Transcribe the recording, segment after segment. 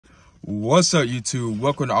What's up, YouTube?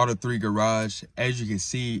 Welcome to Auto 3 Garage. As you can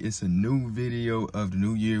see, it's a new video of the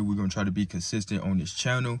new year. We're gonna try to be consistent on this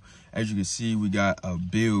channel. As you can see, we got a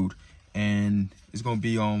build, and it's gonna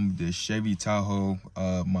be on the Chevy Tahoe,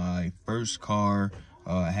 my first car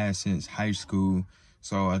I had since high school.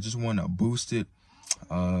 So I just want to boost it,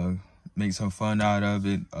 make some fun out of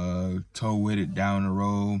it, tow with it down the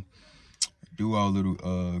road, do all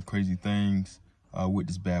little crazy things with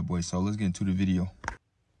this bad boy. So let's get into the video.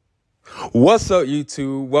 What's up,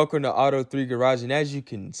 YouTube? Welcome to Auto 3 Garage. And as you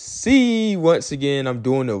can see, once again, I'm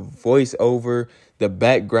doing a voiceover. The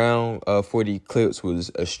background for the clips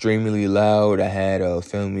was extremely loud. I had a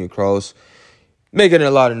family across making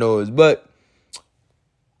a lot of noise. But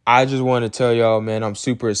I just want to tell y'all, man, I'm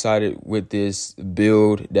super excited with this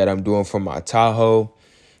build that I'm doing for my Tahoe.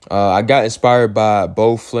 I got inspired by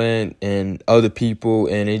Bo Flint and other people,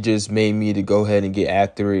 and it just made me to go ahead and get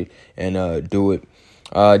after it and do it.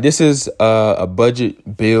 This is a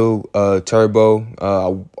budget build turbo.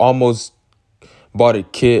 I almost bought a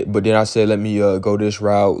kit, but then I said, let me go this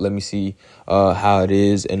route. Let me see how it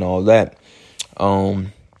is and all that.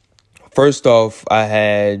 First off, I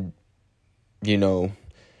had,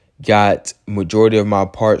 got majority of my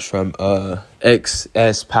parts from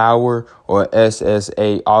XS Power or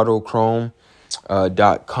SSA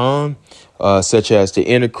Autochrome.com, such as the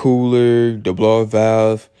intercooler, the blower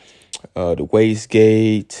valve, the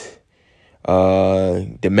wastegate,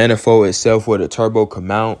 the manifold itself where the turbo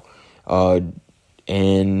come out,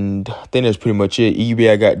 and I think that's pretty much it.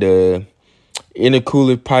 eBay, I got the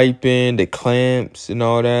intercooler piping, the clamps and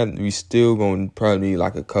all that. We still gonna probably need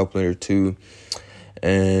like a coupler or two.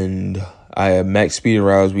 And I have max speed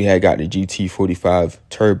routes. We had got the GT45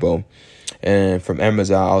 turbo, and from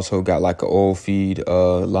Amazon I also got like an oil feed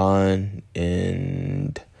line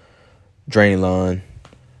and drain line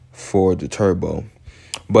for the turbo.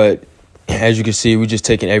 But as you can see, we're just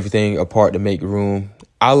taking everything apart to make room.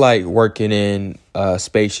 I like working in a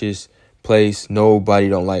spacious place. Nobody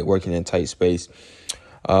don't like working in tight space,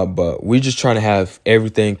 but we're just trying to have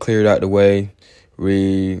everything cleared out the way.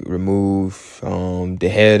 We remove the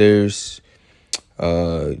headers,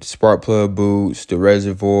 spark plug boots, the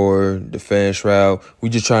reservoir, the fan shroud. We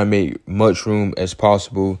just try to make much room as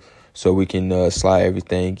possible so we can slide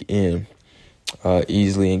everything in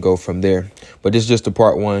easily and go from there. But this is just the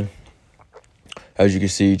part one. As you can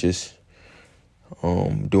see, just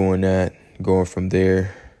doing that, going from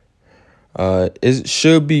there. It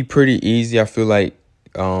should be pretty easy. I feel like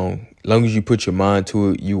long as you put your mind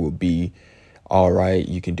to it, you will be all right.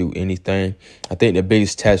 You can do anything. I think the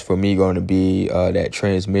biggest test for me going to be that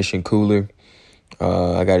transmission cooler.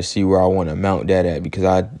 I got to see where I want to mount that at, because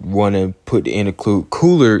I want to put the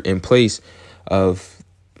intercooler in place of,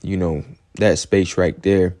 that space right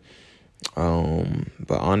there.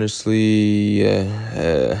 But honestly,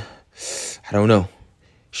 I don't know.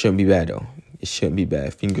 Shouldn't be bad though. It shouldn't be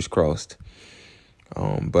bad. Fingers crossed.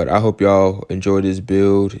 But I hope y'all enjoy this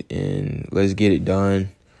build and let's get it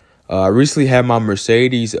done. I recently had my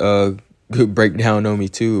Mercedes break down on me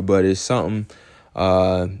too, but it's something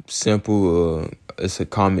simple. It's a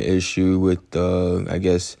common issue with I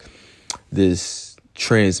guess this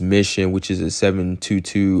transmission, which is a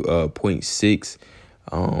 722.6.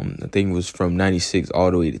 I think it was from 96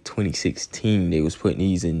 all the way to 2016. They was putting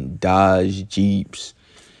these in Dodge, Jeeps,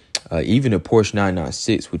 even a Porsche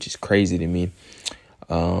 996, which is crazy to me.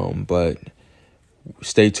 But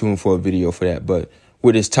stay tuned for a video for that. But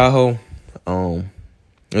with this Tahoe,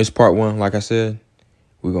 it's part one. Like I said,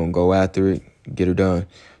 we're gonna go after it, get her done.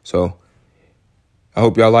 So I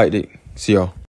hope y'all liked it. See y'all.